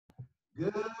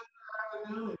Good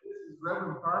afternoon. This is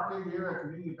Reverend Parker here at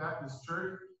Community Baptist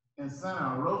Church in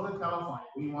Santa Rosa, California.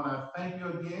 We want to thank you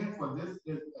again for this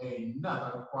is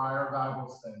another choir Bible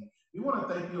study. We want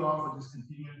to thank you all for just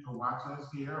continuing to watch us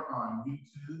here on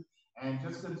YouTube and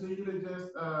just continue to just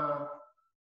uh,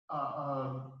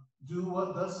 uh, do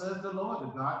what thus says the Lord.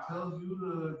 If God tells you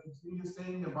to continue to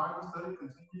stay in your Bible study,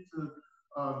 continue to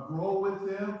grow with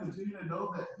Him, continue to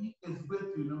know that He is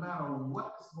with you no matter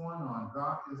what is going on.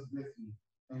 God is with you,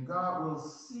 and God will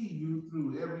see you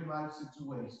through every life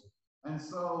situation. And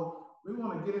so we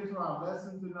want to get into our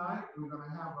lesson tonight. We're going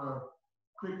to have a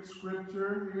quick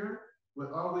scripture here.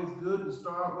 We're always good to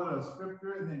start with a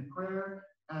scripture and then prayer,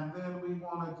 and then we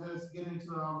want to just get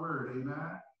into our word.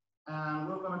 Amen. And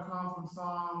we're going to come from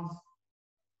Psalms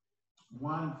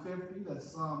 150.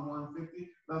 That's Psalm 150.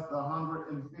 That's the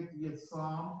 150th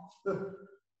Psalm.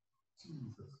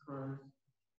 Jesus Christ.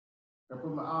 I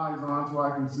put my eyes on so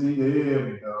I can see. There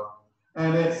we go.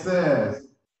 And it says,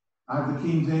 I have the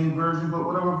King James Version, but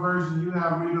whatever version you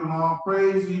have, read along.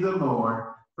 Praise ye the Lord.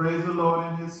 Praise the Lord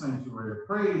in his sanctuary.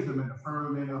 Praise him in the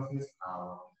firmament of his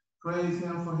power. Praise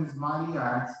him for his mighty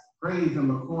acts. Praise him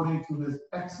according to his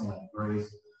excellent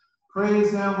grace.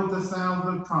 Praise him with the sounds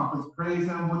of trumpets. Praise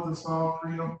him with the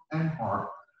psaltery and harp.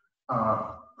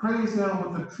 Praise him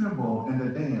with the timbrel and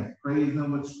the dance. Praise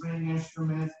him with string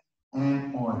instruments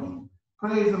and organ.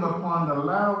 Praise him upon the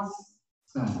loud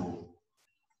cymbals.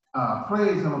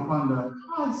 Praise him upon the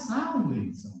high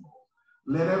sounding cymbals.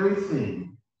 Let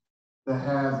everything that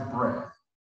has breath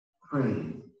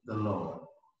praise the Lord.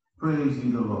 Praise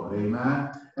ye the Lord.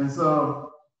 Amen. And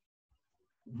so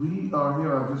we are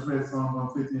here. I just read Psalm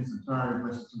 150 in its entirety.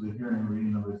 Blessed to the hearing and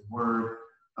reading of his word.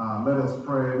 Let us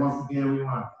pray. Once again, we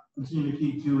want to continue to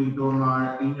keep Julie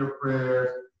Dormeyer in your prayers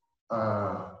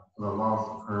for the loss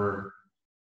of her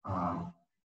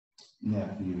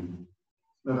nephew.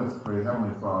 Let us pray.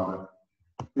 Heavenly Father,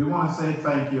 we want to say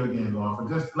thank you again, Lord,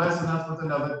 for just blessing us with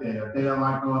another day, a day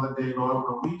unlike no other day, Lord,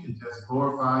 where we can just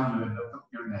glorify you and lift up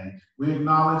your name. We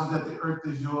acknowledge that the earth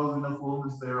is yours and the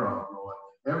fullness thereof, Lord.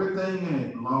 Everything in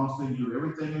it belongs to you.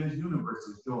 Everything in this universe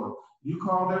is yours. You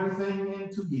called everything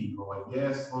into being, Lord.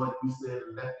 Yes, Lord, you said,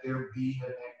 let there be,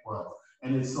 and it was.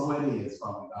 And so it is,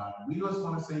 Father God. And we just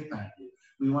want to say thank you.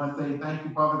 We want to say thank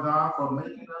you, Father God, for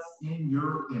making us in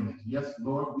your image. Yes,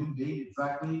 Lord, we made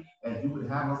exactly as you would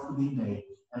have us to be made.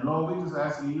 And Lord, we just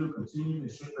ask you to continue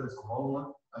to shape us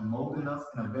and molding us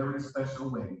in a very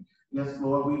special way. Yes,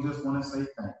 Lord, we just want to say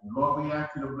thank you. Lord, we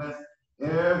ask you to bless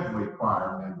every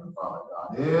choir member, Father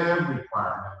God. Every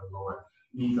choir member, Lord,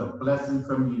 needs a blessing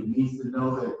from you, needs to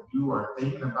know that you are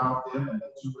thinking about them and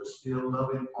that you are still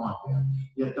loving on them.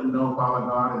 Let them know, Father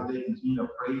God, as they continue to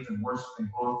praise and worship and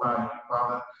glorify you,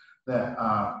 Father, that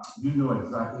you know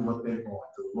exactly what they're going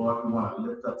through. Lord, we want to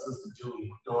lift up Sister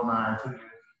Julie Dormeyer to you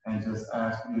and just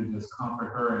ask you to just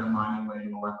comfort her in a mighty way,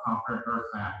 Lord. Comfort her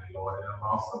family, Lord, and the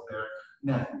loss of their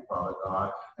nephew, Father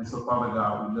God. And so, Father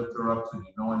God, we lift her up to you,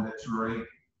 knowing that you're able to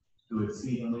do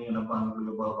exceedingly and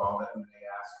abundantly above all that we may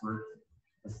ask for.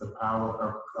 It's the power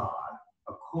of God,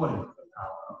 according to the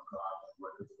power of God that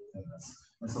worketh within us.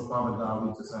 And so, Father God,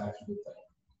 we just ask you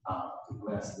to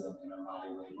bless them in a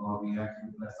mighty way. Lord, we ask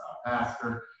you to bless our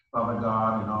pastor, Father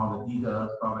God, and all that he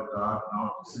does, Father God, and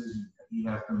all the decisions that he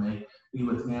has to make. Be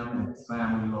with him and his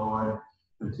family, Lord.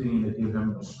 Continue to give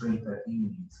him the strength that he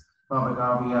needs. Father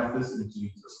God, we ask this in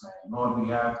Jesus' name. Lord,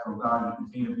 we ask, oh God, you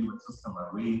continue to be with Sister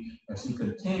Marie as she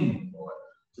continues, Lord,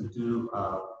 to do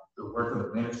the work of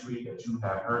the ministry that you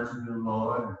have her to do,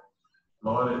 Lord. And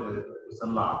Lord, it's a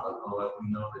lot, but Lord,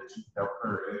 we know that you help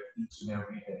her each and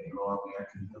every day. Lord, we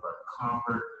actually give her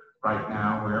comfort right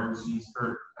now, wherever she's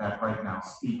hurt at right now.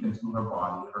 Speak into her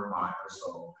body, her mind, her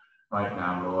soul right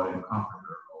now, Lord, and comfort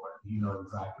her, Lord. You know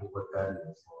exactly what that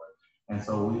is, Lord. And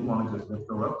so we want to just lift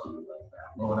her up to you right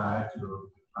now. Lord, I ask you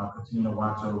to continue to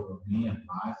watch over me and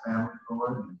my family,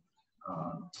 Lord, and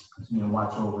continue to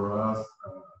watch over us,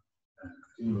 and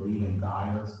continue to lead and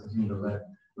guide us, continue to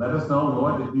let us know,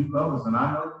 Lord, that you love us, and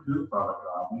I know you do, Father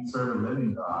God. We serve a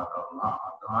living God,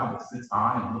 a God that sits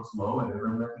high and looks low at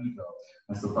everywhere we go.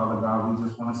 And so, Father God, we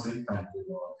just want to say thank you,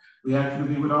 Lord. We ask you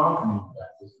to be with all community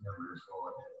Baptist members,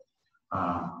 Lord.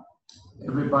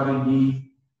 Everybody needs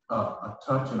a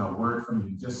touch and a word from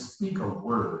you. Just speak a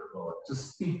word, Lord.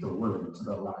 Just speak the word into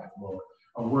their life, Lord.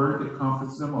 A word that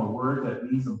comforts them, a word that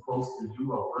leads them close to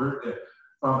you, a word that,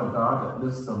 Father God, that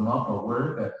lifts them up, a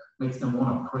word that makes them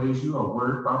want to praise you, a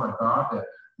word, Father God, that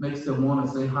makes them want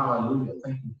to say hallelujah.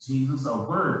 Thank you, Jesus. A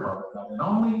word, Father God, that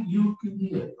only you can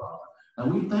give, Father.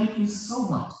 And we thank you so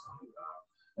much, Father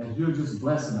God, as you're just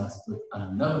blessing us with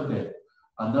another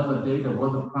day that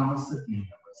wasn't promised to anyone.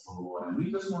 us, oh Lord. And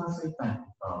we just want to say thank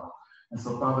you, Father. And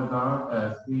so, Father God,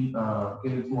 as we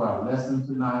get into our lesson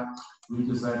tonight, we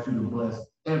just ask you to bless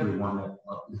everyone that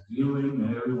is viewing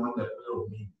and everyone that will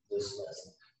read this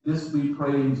lesson. This we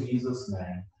pray in Jesus'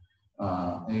 name.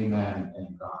 Amen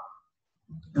and God.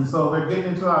 And so we're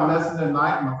getting into our lesson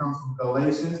tonight, and it comes from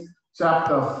Galatians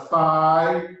chapter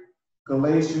 5.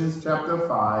 Galatians chapter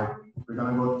 5. We're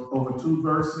going to go over 2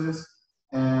 verses,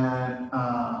 and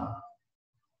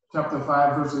chapter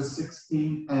 5, verses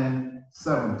 16 and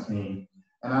 17.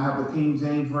 And I have the King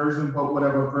James Version, but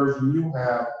whatever version you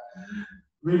have,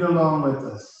 read along with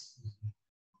us.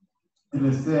 And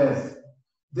it says,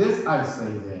 "This I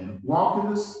say then, walk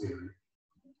in the Spirit,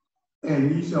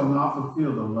 and ye shall not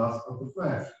fulfill the lust of the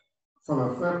flesh. For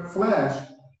the flesh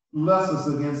lusts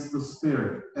against the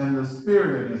Spirit, and the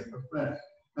Spirit against the flesh.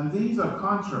 And these are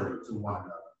contrary to one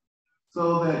another,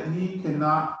 so that ye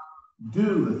cannot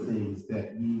do the things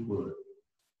that ye would."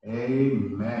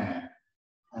 Amen.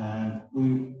 And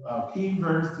our key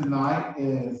verse tonight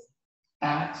is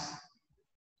Acts,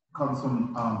 comes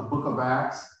from the book of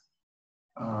Acts,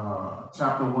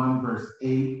 chapter 1, verse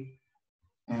 8,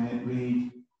 and it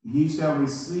reads, "Ye shall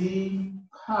receive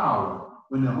power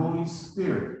when the Holy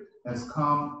Spirit has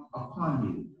come upon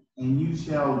you, and you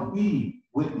shall be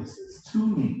witnesses to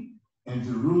me in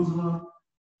Jerusalem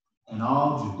and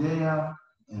all Judea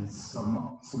and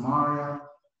Samaria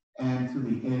and to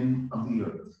the end of the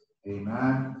earth."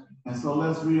 Amen. And so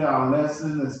let's read our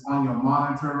lesson that's on your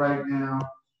monitor right now.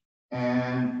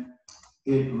 And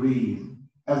it reads,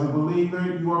 "As a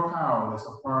believer, you are powerless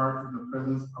apart from the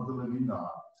presence of the living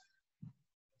God.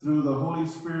 Through the Holy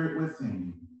Spirit within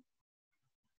you.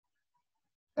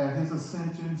 At his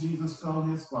ascension, Jesus told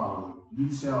his followers,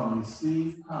 you shall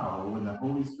receive power when the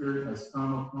Holy Spirit has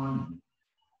come upon you.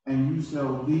 And you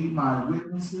shall be my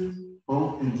witnesses,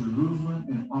 both in Jerusalem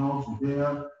and all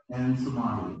Judea and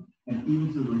Samaria, and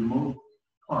even to the remote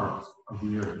parts of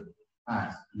the earth."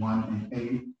 Acts 1 and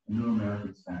 8, New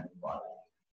American Standard Bible.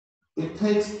 It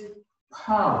takes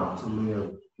power to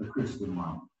live the Christian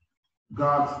life.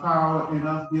 God's power in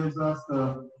us gives us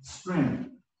the strength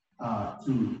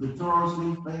to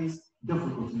victoriously face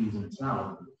difficulties and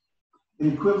challenges.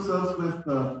 It equips us with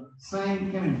the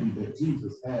same energy that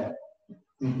Jesus had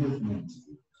in his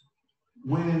ministry.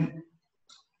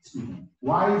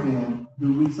 Why then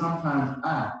do we sometimes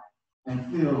act and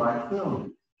feel like failure?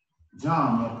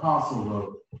 John the Apostle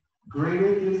wrote,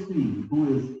 "Greater is he who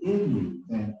is in you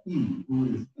than he who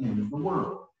is in the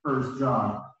world." 1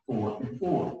 John 4 and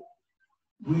 4.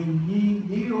 When ye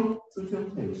yield to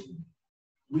temptation,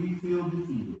 we feel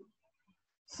defeated.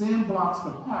 Sin blocks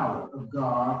the power of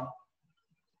God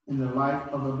in the life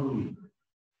of a believer.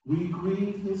 We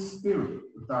grieve his spirit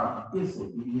with our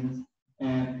disobedience,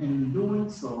 and in doing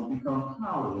so become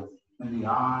powerless in the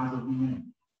eyes of the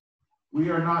enemy. We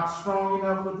are not strong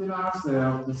enough within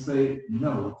ourselves to say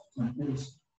no to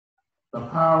temptation. The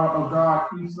power of God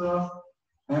keeps us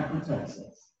and protects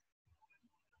us.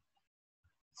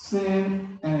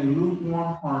 Sin and a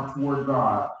lukewarm heart toward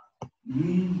God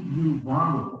leave you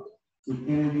vulnerable to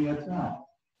enemy attack.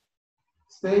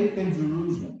 Stay in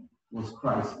Jerusalem, was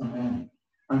Christ's command,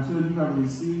 until you have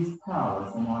received power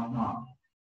from on high.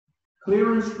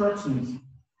 Clear instructions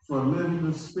for living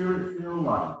the Spirit-filled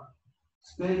life.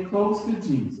 Stay close to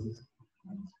Jesus,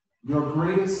 your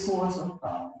greatest source of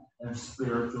power and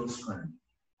spiritual strength.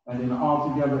 And then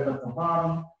altogether at the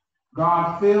bottom,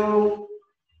 God filled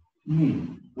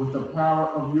me with the power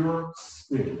of your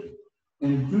Spirit.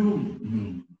 Endue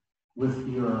me with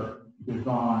your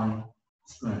divine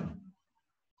strength.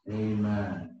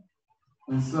 Amen.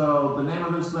 And so the name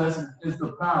of this lesson is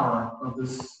the power of the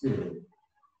Spirit.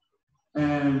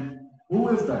 And who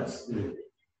is that Spirit?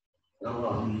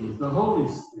 Well, he is the Holy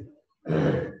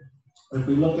Spirit. If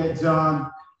we look at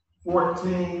John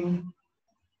 14,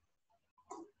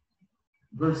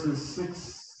 verses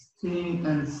 16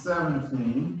 and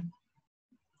 17,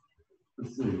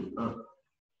 let's see.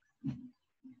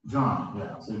 John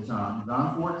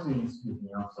 14, excuse me,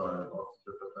 I'm sorry.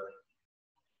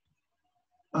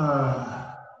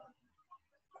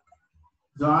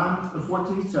 John, the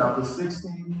 14th chapter,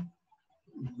 16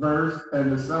 verse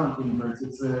and the 17th verse,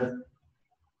 it says,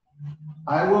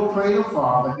 "I will pray the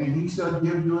Father, and he shall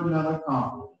give you another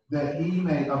comfort, that he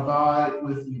may abide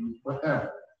with you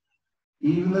forever.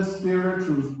 Even the Spirit of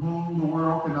truth, whom the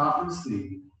world cannot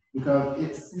receive, because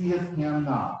it seeth him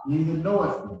not, neither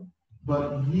knoweth him.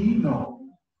 But ye know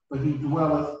him, for he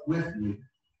dwelleth with you,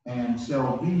 and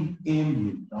shall be in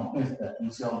you." Don't miss that.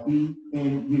 He shall be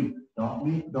in you.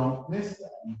 Don't miss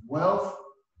that. He dwells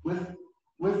with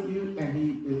you, and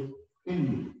he is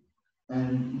in you.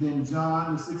 And then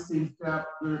John, the 16th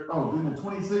chapter, then the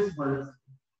 26th verse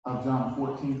of John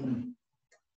 14th and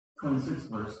 26th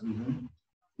verse,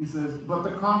 he says, but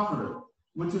the Comforter,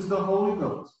 which is the Holy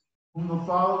Ghost, whom the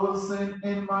Father will send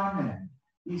in my name,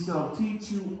 he shall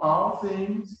teach you all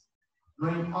things,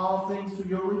 bring all things to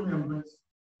your remembrance,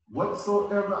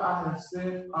 whatsoever I have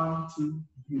said unto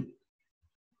you.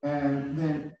 And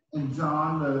then in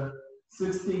John, the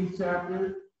 16th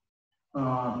chapter, the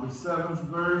 7th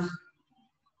verse,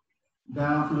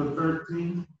 down to the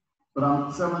 13th, but on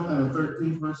the 7th and the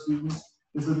 13th verse,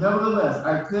 it says, nevertheless,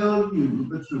 I tell you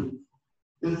the truth.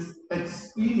 It's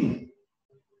expedient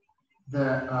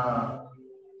that I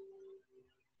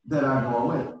go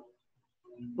away.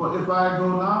 For if I go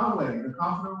not away, the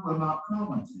Comforter will not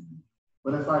come unto you.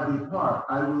 But if I depart,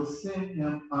 I will send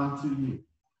him unto you.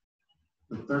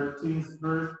 The 13th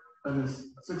verse, and the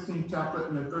 16th chapter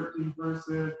and the 13th verse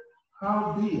says,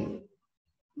 howbeit,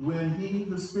 when he,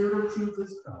 the Spirit of truth,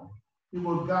 is come, he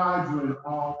will guide you in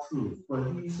all truth, for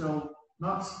he shall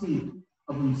not speak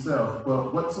of himself,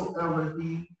 but whatsoever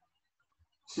he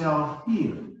shall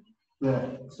hear,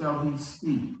 that shall he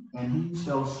speak, and he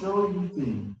shall show you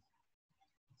things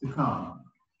to come.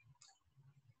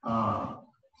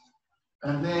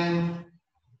 And then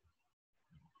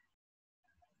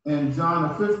in John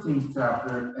the 15th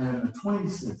chapter and the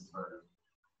 26th verse,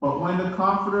 but when the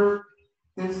Comforter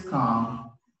is come,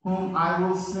 whom I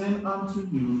will send unto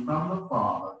you from the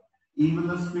Father, even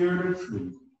the Spirit of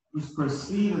truth, which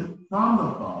proceedeth from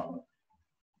the Father,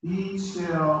 he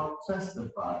shall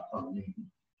testify of me.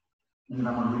 And then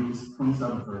I'm going to read this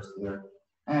 27th verse there.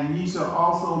 And ye shall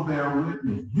also bear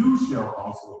witness. You shall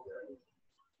also bear witness,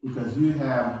 because you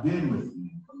have been with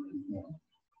me from the beginning.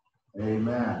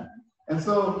 Amen. And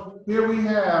so here we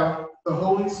have the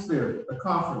Holy Spirit, the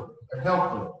Comforter, the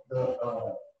Helper,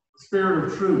 the Spirit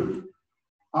of truth.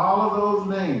 All of those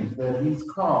names that he's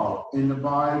called in the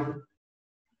Bible.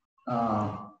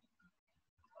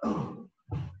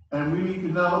 And we need to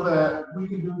know that we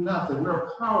can do nothing. We're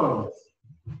powerless.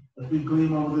 As we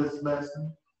glean over this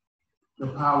lesson, the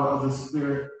power of the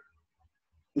Spirit.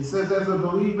 It says, as a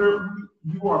believer,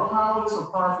 you are powerless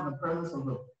apart from the presence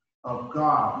of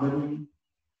God living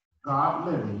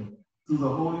through the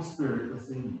Holy Spirit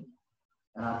within you.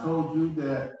 And I told you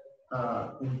that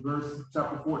in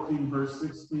chapter 14, verse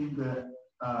 16, that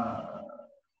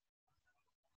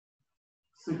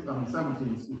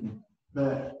 17, excuse me,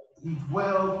 that he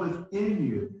dwells within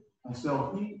you and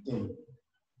shall be in you.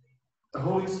 The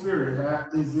Holy Spirit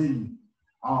is in you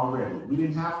already. We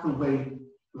didn't have to wait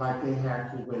like they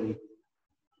had to wait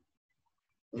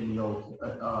in the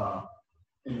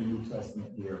New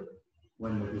Testament here,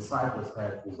 when the disciples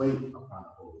had to wait upon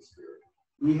the Holy Spirit.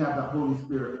 We have the Holy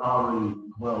Spirit already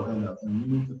dwelled in us, and we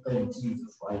need to thank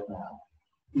Jesus right now.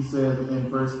 He says in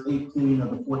verse 18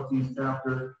 of the 14th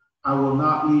chapter, I will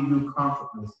not leave you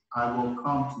comfortless, I will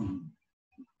come to you.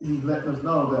 He's letting us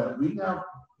know that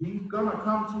he's going to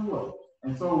come to us.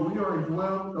 And so we are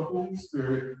indwelled with the Holy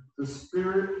Spirit, the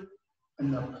Spirit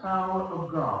and the power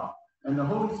of God. And the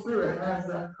Holy Spirit has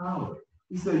that power.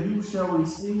 He said, you shall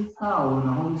receive power when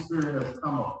the Holy Spirit has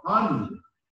come upon you,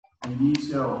 and ye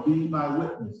shall be my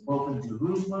witness, both in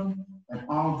Jerusalem and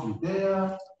all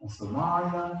Judea and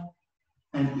Samaria,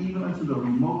 and even unto the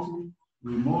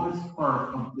remotest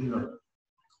part of the earth.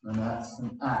 And that's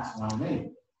in Acts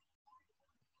 1:8.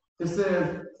 It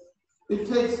says, it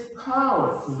takes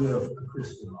power to live a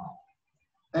Christian life.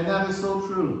 And that is so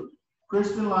true.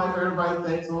 Christian life, everybody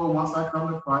thinks, oh, once I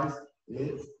come to Christ,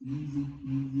 it's easy.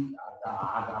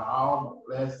 I got all the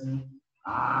blessings.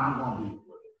 I'm going to be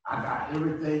good. I got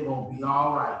everything going to be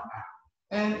all right now.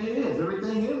 And it is.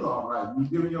 Everything is all right. You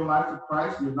give your life to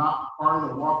Christ. You're not part of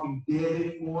the walking dead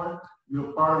anymore.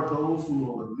 You're part of those who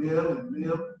will live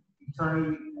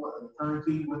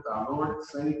eternity with our Lord and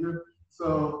Savior.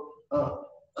 So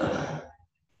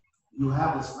you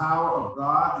have this power of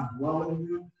God indwelling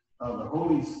you, the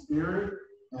Holy Spirit,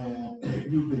 and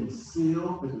you've been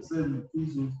sealed, as it says in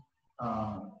Ephesians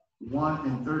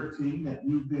 1:13, that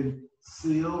you've been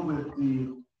sealed with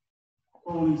the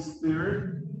Holy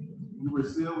Spirit. You were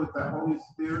sealed with the Holy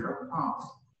Spirit of promise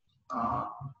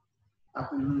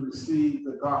after you received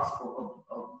the gospel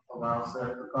of the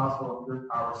gospel of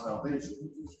our salvation,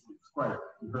 which is Jesus Christ.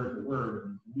 You heard the word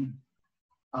and you believed.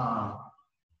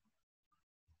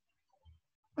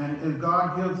 And if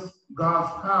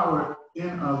God's power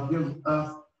in us gives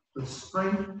us the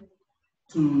strength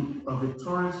to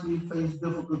victoriously face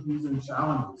difficulties and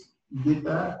challenges. You get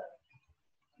that?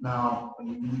 Now,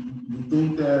 you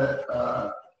think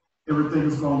that everything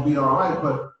is going to be all right,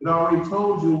 but it already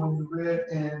told you when you read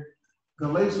in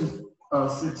Galatians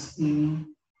 5, 16,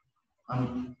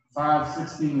 and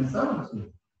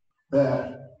 17,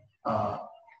 that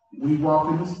we walk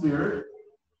in the Spirit,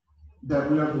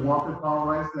 that we are to walk in Paul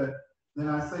writes that, then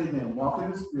I say then, walk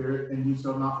in the Spirit, and you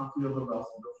shall not fulfill the lust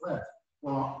of the flesh.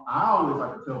 Well, I always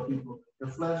like to tell people, the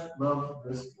flesh loves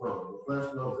this world. The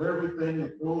flesh loves everything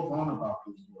that goes on about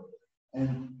this world,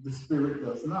 and the Spirit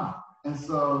does not. And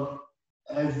so,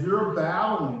 as you're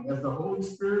battling, as the Holy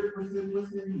Spirit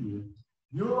within you,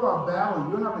 you are battling,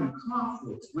 you're having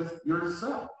conflicts with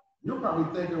yourself. You're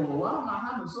probably thinking, well, why am I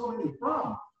having so many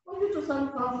problems? Well, you're just having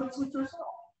conflicts with yourself.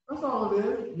 That's all it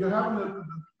is. You're having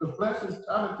the flesh is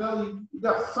trying to tell you, you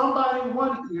got somebody in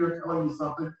one ear telling you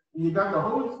something, and you got the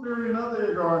Holy Spirit in another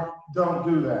ear going, don't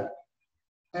do that.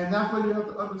 And that's what you have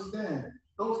to understand.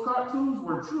 Those cartoons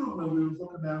were true when we were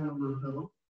looking at them when we were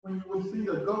little. When you would see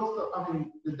the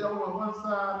the devil on one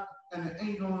side and the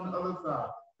angel on the other side.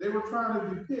 They were trying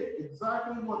to depict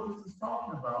exactly what this is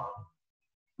talking about.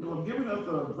 They were giving us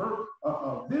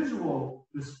a visual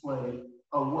display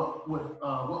of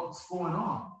what's going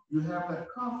on. You have that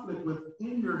conflict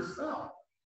within yourself.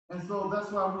 And so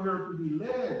that's why we are to be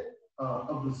led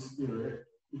of the Spirit,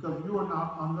 because you are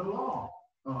not under law.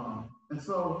 And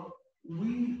so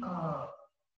we are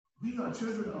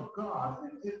children of God,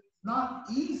 and it's not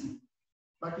easy.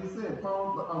 Like he said,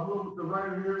 Paul, the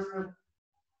writer here said,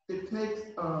 it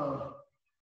takes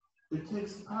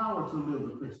power to live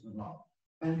the Christian life.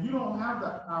 And you don't have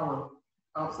that power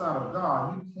outside of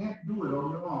God. You can't do it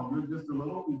on your own. You're just a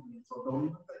little weak, so don't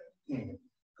even think you can,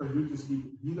 because you just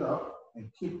get beat up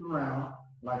and kicked around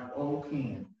like the old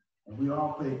can. And we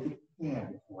all played kick the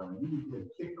can before, and you get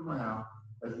kicked around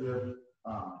as if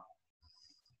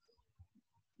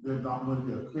there's not going to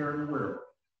be a care in the world,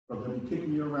 but they'll be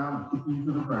kicking you around and kicking you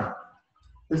to the ground.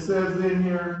 It says in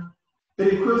here,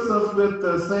 it equips us with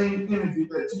the same energy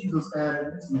that Jesus had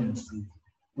in his ministry.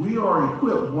 We are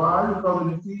equipped. Why? Because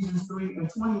in Ephesians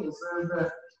 3:20, it says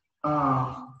that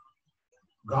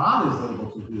God is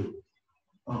able to do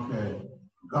it. Okay.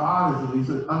 God is able. He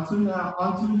said, unto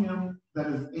him that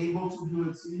is able to do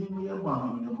exceedingly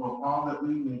abundantly above all that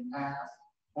we may ask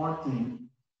or think.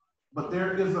 But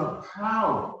there is a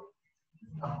power,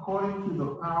 according to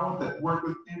the power that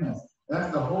worketh in us.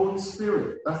 That's the Holy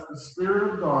Spirit. That's the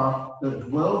Spirit of God that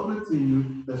dwells within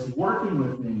you, that's working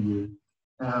within you,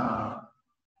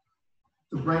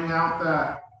 to bring out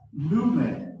that new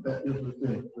man that is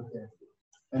within you.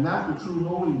 And that's the true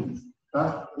holiness.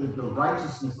 That is the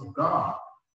righteousness of God.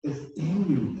 It's in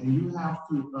you, and you have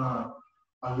to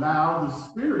allow the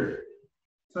Spirit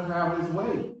to have his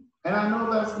way. And I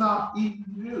know that's not easy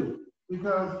to do,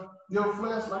 because your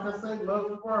flesh, like I say, loves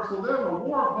the world. So there's a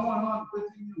war going on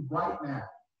within you right now.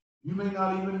 You may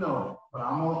not even know it, but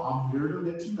I'm here to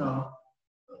let you know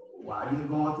why you're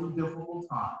going through difficult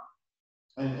times.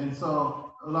 And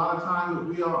so a lot of times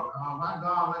we are, oh my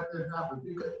God, let that happen.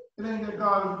 Because it ain't that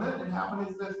God is letting it happen.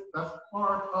 It's just that's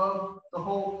part of the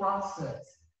whole process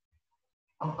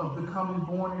of becoming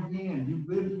born again. You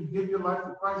give your life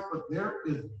to Christ, but there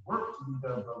is work to be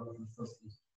done, brothers and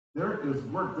sisters. There is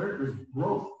work. There is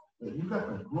growth. You got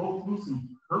to grow through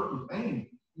some hurt and pain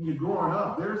when you're growing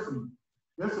up. There's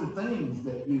some things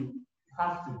that you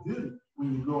have to do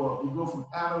when you grow up. You go from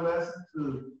adolescent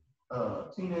to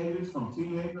teenagers, from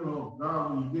teenager, oh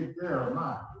God, when you get there,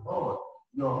 my Lord,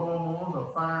 your hormones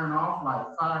are firing off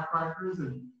like firecrackers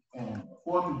and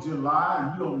 4th of July,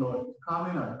 and you don't know if it's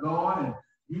coming or going, and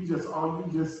all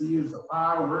you just see is a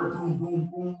firework, boom, boom,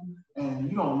 boom, and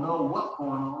you don't know what's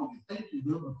going on. You think you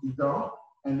do, but you don't.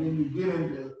 And then you get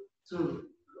into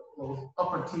those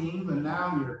upper teens, and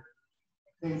now you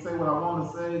can't say what I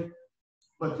want to say,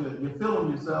 but you're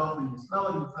feeling yourself, and you're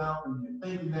smelling yourself, and you're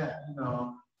thinking that, you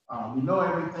know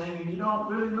everything, and you don't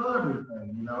really know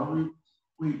everything. You know,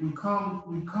 we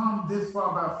come this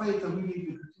far by faith, and we need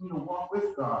to continue to walk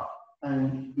with God,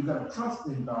 and you got to trust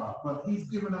in God. But He's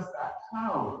given us that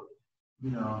power.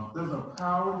 You know, there's a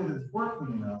power that is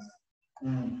working in us,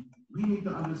 and we need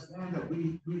to understand that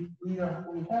we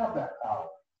have that power.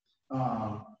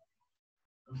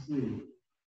 Let's see,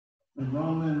 in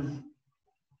Romans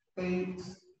 8.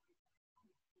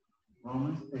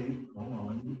 Hold on,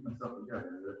 let me get myself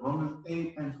together. Romans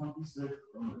 8 and 26.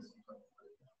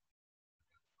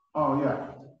 Oh, yeah.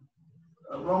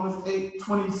 Romans 8,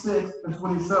 26 and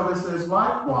 27 says,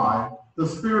 likewise, the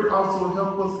Spirit also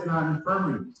help us in our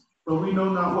infirmities, for we know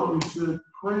not what we should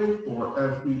pray for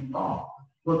as we ought.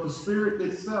 But the Spirit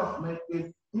itself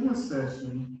maketh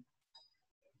intercession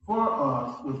for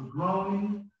us with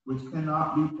groaning which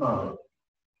cannot be uttered.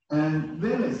 And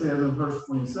then it says in verse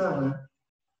 27,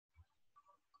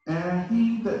 and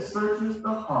he that searches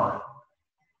the heart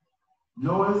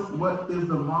Knoweth what is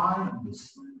the mind of the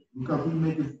Spirit, because he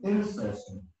maketh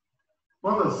intercession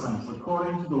for the saints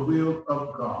according to the will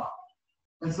of God.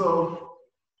 And so,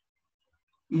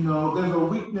 there's a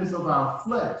weakness of our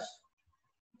flesh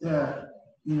that,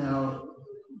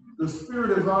 the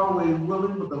spirit is always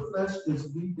willing, but the flesh is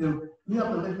weak. We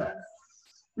have to let that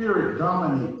spirit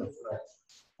dominate the flesh.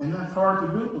 And that's hard to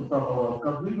do for some of us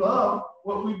because we love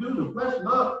what we do. The flesh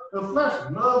loves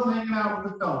hanging out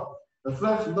with the fellow. The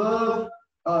flesh loves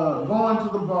going to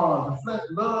the bars. The flesh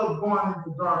loves going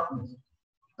into darkness.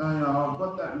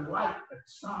 But that light that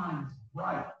shines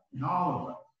bright in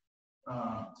all of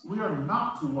us. We are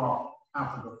not to walk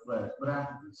after the flesh, but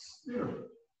after the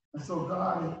spirit. And so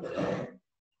God is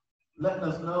letting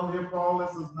us know here, Paul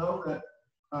lets us know that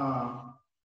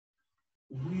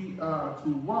we are to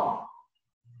walk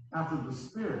after the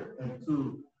spirit and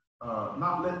to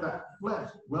not let that flesh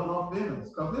well up in us,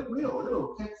 because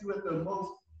it'll catch you at the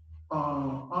most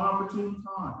unopportune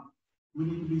time. We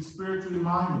need to be spiritually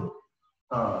minded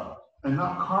and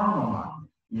not carnal minded,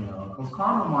 because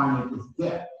carnal minded is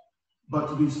death, but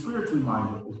to be spiritually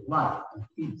minded is life and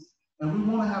peace. And we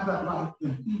want to have that life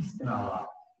and peace in our life.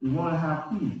 We want to have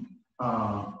peace.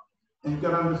 And you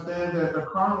got to understand that the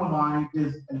carnal mind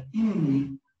is an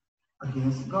enemy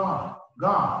against God.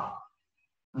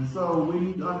 And so we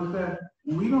need to understand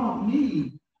we don't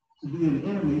need to be an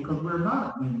enemy because we're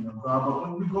not an enemy of God. But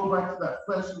when we go back to that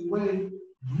fleshly way,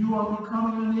 you are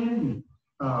becoming an enemy.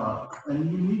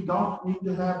 And you don't need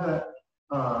to have that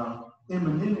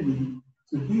enmity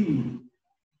to be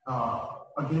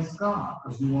against God,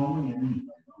 because you won't win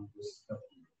anyway. I'm just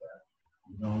telling you that.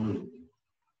 You don't lose.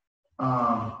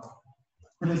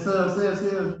 And it says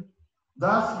here,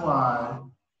 that's why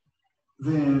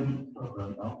then, I'm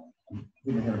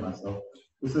getting ahead of myself.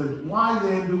 It says, why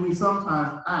then do we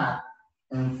sometimes act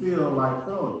and feel like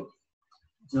failures?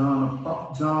 John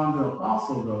the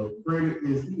Apostle wrote, greater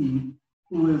is he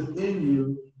who is in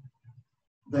you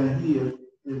than he is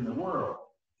in the world.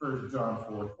 1 John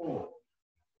 4:4.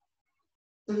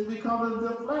 It's because of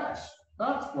the flesh.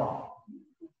 That's why.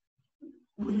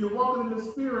 When you're walking in the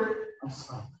spirit,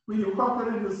 when you're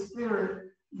walking in the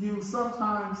spirit, you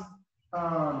sometimes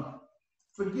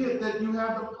forget that you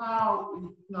have the power.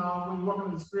 When you're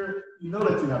walking in the spirit, you know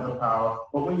that you have the power.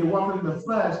 But when you're walking in the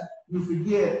flesh, you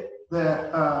forget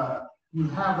that you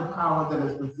have the power that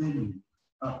is within you.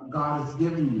 God has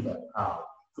given you that power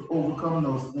to overcome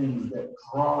those things that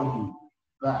draw you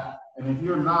back. And if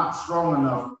you're not strong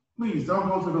enough, please don't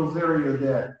go to those areas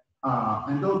that,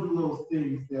 and don't do those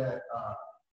things that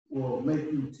will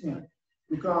make you tempt.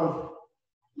 Because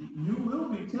you will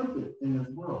be tempted in this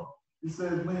world. He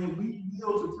says, when we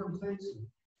yield to temptation,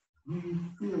 we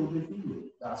feel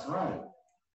defeated. That's right.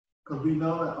 Because we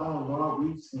know that, oh, Lord,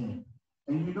 we've sinned.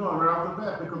 And you know it right off the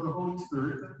bat because the Holy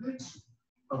Spirit convicts you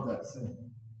of that sin.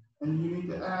 And you need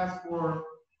to ask for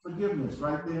forgiveness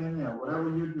right then and there, whatever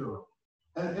you're doing.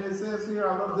 And it says here,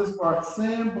 I love this part,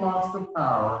 sin blocks the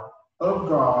power of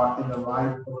God in the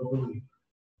life of a believer.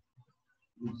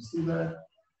 Did you see that?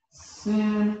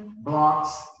 Sin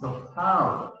blocks the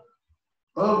power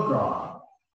of God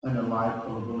in the life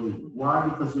of a believer. Why?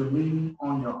 Because you're leaning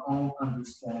on your own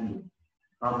understanding.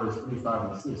 Proverbs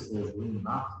 3:5-6 says, lean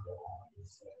not to your own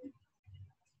understanding,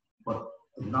 but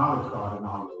acknowledge God in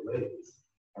all your ways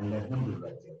and let him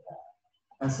direct your path.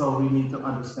 And so we need to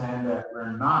understand that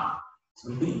we're not to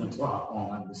lean into our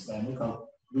own understanding because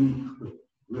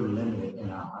we're limited in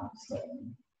our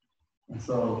understanding. And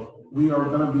so we are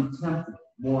going to be tempted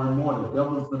more and more. The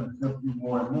devil is going to tempt you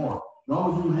more and more. As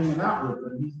long as you're hanging out with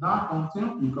him, he's not going to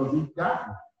tempt you because he's got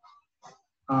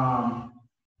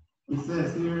you. It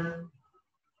says here,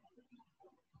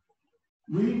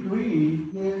 we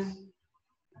grieve his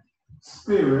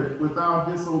spirit without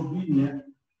disobedience,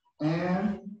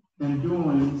 and in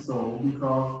doing so,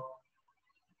 because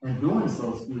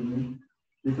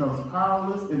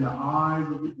powerless in the eyes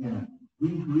of the enemy. We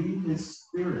grieve his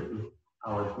spirit with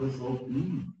our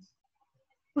disobedience.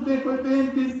 But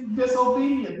then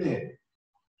disobedient then.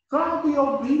 Try to be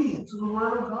obedient to the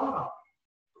word of God.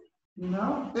 I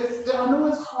know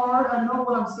it's hard. I know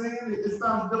what I'm saying. It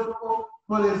sounds difficult,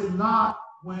 but it's not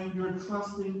when you're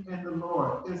trusting in the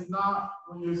Lord. It's not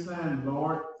when you're saying,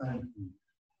 Lord, thank you.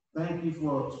 Thank you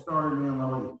for starting me on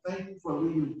my way. Thank you for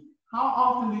leading. How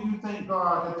often do you thank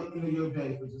God at the end of your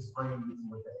day for just bringing you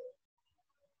through a day?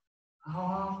 How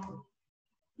often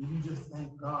do you just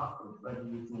thank God for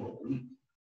bringing you through a week?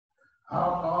 How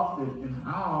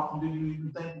often do you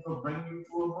even thank him for bringing you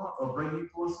through a month or bringing you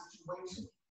through a situation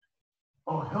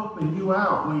or helping you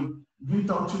out when you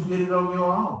thought you did it on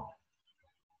your own?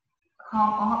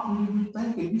 how often do you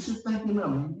thank Him? You should thank Him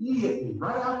immediately.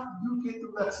 Right after you get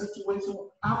through that situation,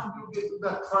 after you get through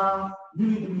that trial, you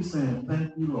need to be saying,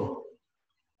 thank you, Lord.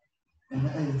 And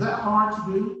is that hard to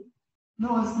do?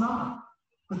 No, it's not.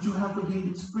 But you have to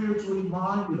be spiritually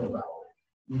minded about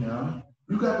it. You know,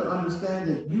 you got to understand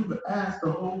that you've asked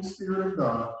the Holy Spirit of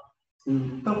God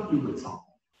to help you with something.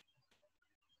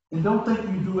 And don't think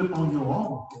you do it on your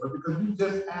own, because you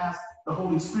just asked the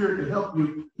Holy Spirit to help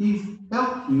you. He's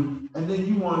helped you, and then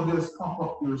you want to just pump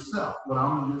up yourself. But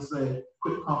I'm going to just say,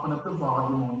 quit pumping up the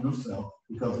volume on yourself,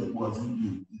 because it wasn't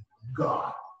you. It's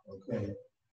God, okay?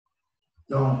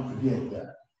 Don't forget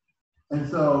that. And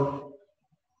so,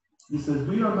 he says,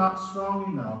 we are not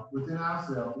strong enough within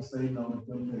ourselves to say no to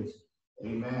temptation.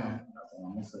 Amen. That's all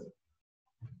I'm going to say.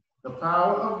 The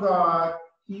power of God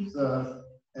keeps us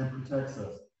and protects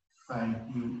us. Thank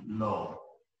you, Lord.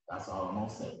 That's all I'm going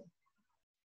to say.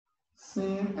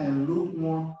 Sin and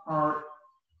lukewarm heart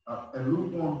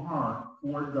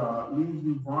toward God leaves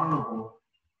you vulnerable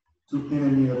to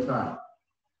enemy attack.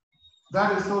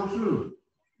 That is so true.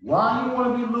 Why do you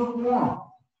want to be lukewarm?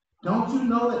 Don't you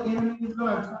know the enemy is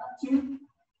going to attack you?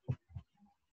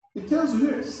 It tells you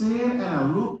here, sin and a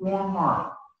lukewarm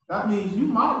heart. That means you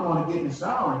might want to get in the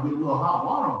shower and get a little hot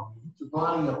water on you. Heat your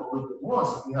body up a little bit more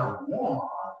so you have a warm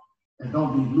heart. And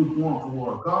don't be lukewarm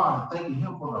toward God and thanking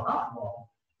Him for the hot water,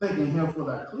 thanking Him for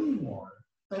that clean water,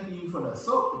 thanking you for that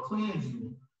soap to cleanse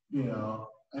you, you know,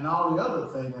 and all the other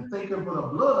things, and thank Him for the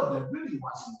blood that really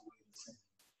washes away the sin.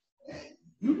 And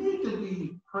you need to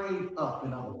be prayed up,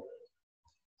 in other words,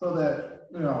 so that,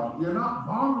 you know, you're not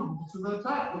vulnerable to the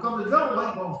attack, because the devil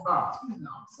ain't going to stop. I'm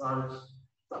sorry,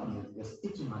 something is just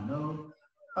itching my nose,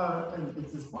 and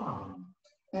it's just bothering me.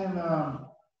 And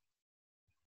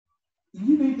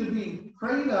you need to be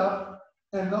prayed up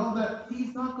and know that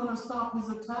He's not going to stop His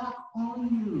attack on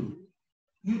you.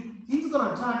 He's going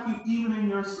to attack you even in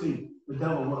your sleep. The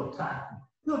devil will attack you.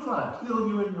 He'll try to kill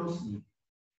you in your sleep.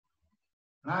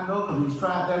 And I know, because he's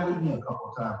tried that with me a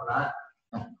couple of times, but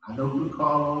I know who to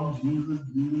call on: Jesus,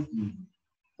 Jesus, Jesus.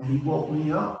 And he woke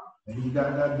me up, and he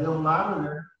got that devil out of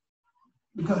there,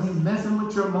 because he's messing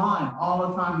with your mind all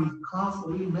the time. He's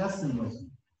constantly messing with you.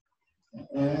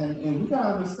 And we got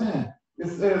to understand, it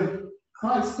says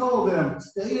Christ told them,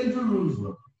 stay in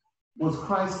Jerusalem, was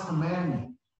Christ's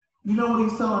commandment. You know what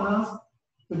He's telling us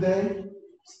today?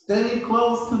 Stay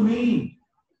close to me,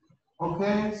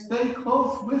 okay? Stay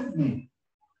close with me.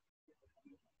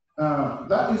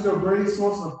 That is your greatest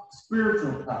source of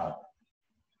spiritual power,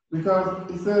 because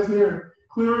it says here,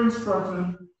 clear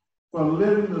instruction for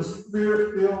living the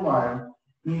Spirit-filled life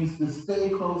means to stay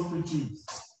close to Jesus.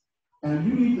 And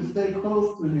you need to stay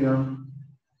close to Him,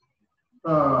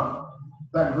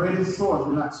 that greatest source,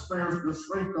 and that spiritual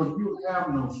strength, because you have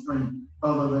no strength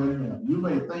other than Him. You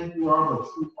may think you are, but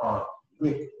you are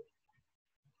wicked,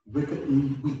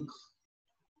 wickedly weak.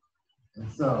 And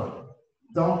so,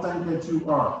 don't think that you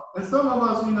are. And some of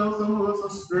us, you know, some of us are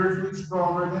spiritually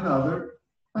stronger than others.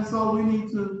 And so we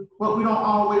need to, but we don't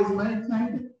always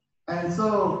maintain it. And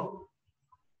so,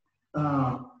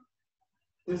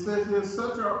 it says here,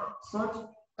 such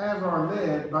as are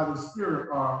led by the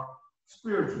Spirit are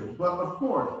spiritual. But of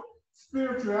course,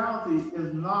 spirituality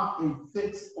is not a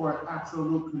fixed or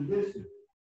absolute condition.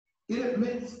 It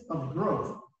admits of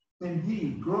growth.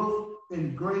 Indeed, growth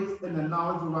in grace and the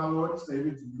knowledge of our Lord and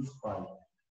Savior Jesus Christ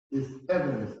is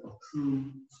evidence of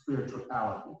true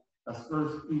spirituality. That's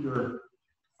 1 Peter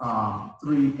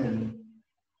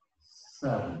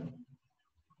 3:7.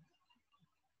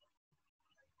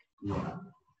 Yeah.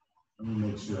 Let me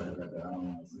make sure I got that. I don't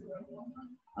want to say that wrong.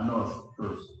 I know it's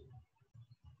first.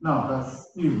 No, that's,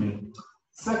 excuse me,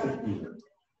 2 Peter.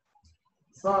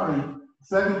 Sorry,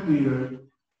 2 Peter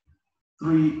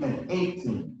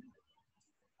 3:18.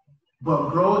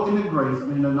 But grow in the grace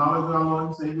and in the knowledge of our Lord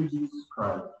and Savior Jesus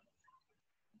Christ.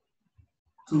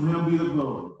 To Him be the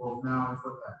glory, both now and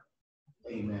forever.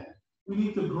 Amen. We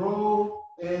need to grow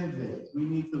in this. We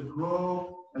need to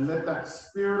grow and let that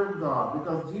Spirit of God,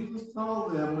 because Jesus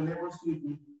told them when they were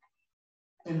sleeping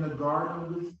in the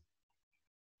Garden of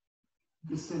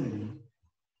Gethsemane,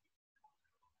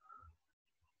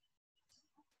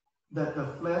 that the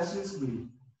flesh is weak,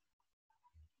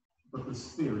 but the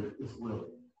Spirit is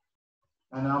willing.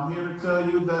 And I'm here to tell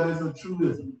you that is a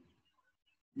truism.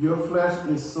 Your flesh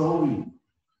is so weak,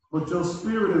 but your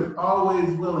spirit is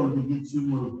always willing to get you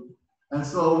moving. And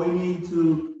so we need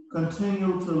to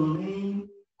continue to lean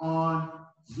on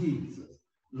Jesus.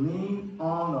 Lean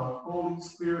on the Holy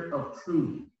Spirit of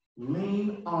truth.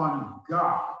 Lean on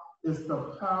God. It's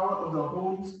the power of the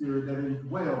Holy Spirit that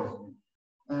indwells you.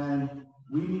 And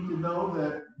we need to know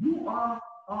that you are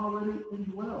already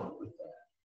indwelled with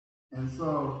that. And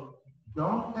so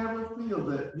don't ever feel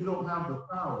that you don't have the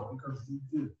power, because you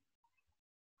do.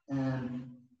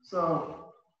 And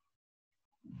so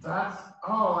that's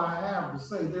all I have to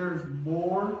say. There's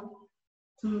more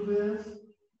to this,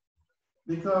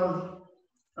 because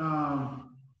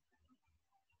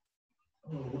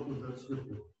what was that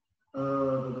scripture?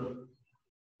 Hold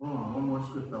on, one more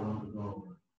scripture I want to go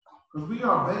over. Because we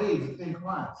are babes in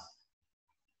Christ.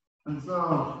 And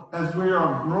so as we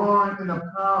are growing in the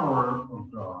power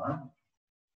of God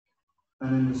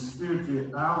and in the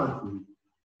spirituality,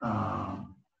 I'm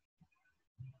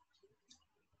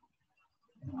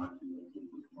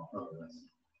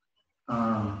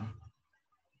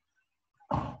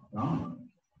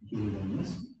doing in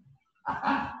this.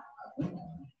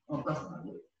 Oh, that's not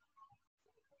good.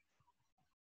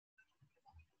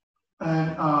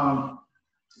 And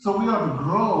so we are to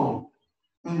grow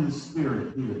in the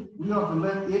spirit here. We are to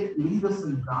let it lead us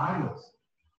and guide us.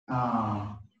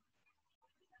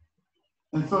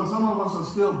 And so some of us are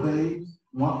still babes,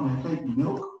 wanting to take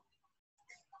milk,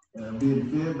 being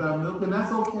fed by milk, and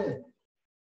that's okay.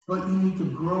 But you need to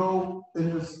grow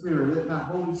in the spirit. Let that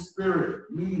Holy Spirit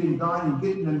lead and guide you,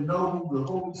 getting to know who the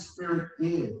Holy Spirit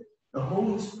is. The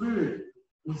Holy Spirit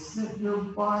was sent here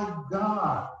by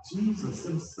God, Jesus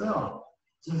himself,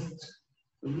 just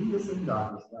to lead us and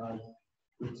guide us, guys,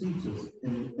 to teach us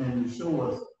and to show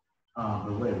us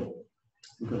the way,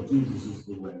 because Jesus is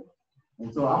the way.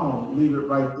 And so I'm going to leave it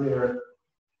right there,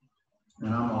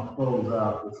 and I'm going to close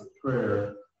out with a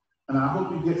prayer. And I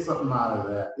hope you get something out of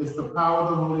that. It's the power of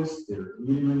the Holy Spirit,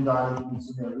 leading and guiding each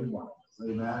and every one of us.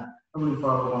 Amen. Heavenly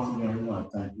Father, once again, we want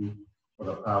to thank you for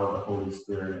the power of the Holy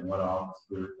Spirit and what all the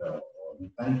Spirit does, Lord. We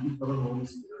thank you for the Holy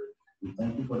Spirit. We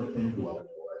thank you for the indwelling,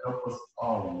 Lord. Help us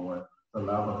all, Lord, to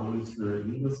allow the Holy Spirit to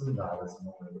lead us and guide us in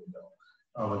the way we go.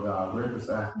 Father God, we're just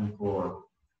asking for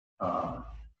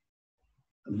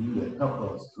you to help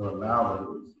us to allow the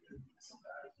Holy Spirit to lead us and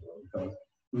guide us, Lord, because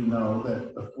we know that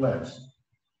the flesh,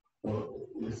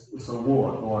 it's a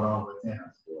war going on within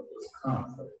us, Lord. There's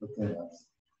conflict within us.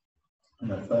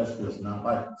 And the flesh does not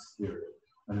like the spirit.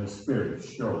 And the spirit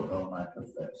sure don't like the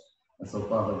flesh. And so,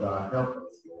 Father God, help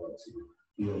us, Lord, to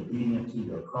be obedient to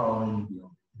your calling, be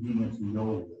obedient to your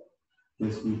will.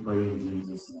 This we pray in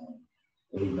Jesus' name.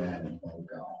 Amen and thank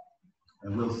God.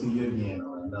 And we'll see you again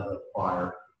on another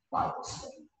choir Bible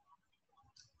study.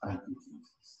 Thank you,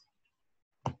 Jesus.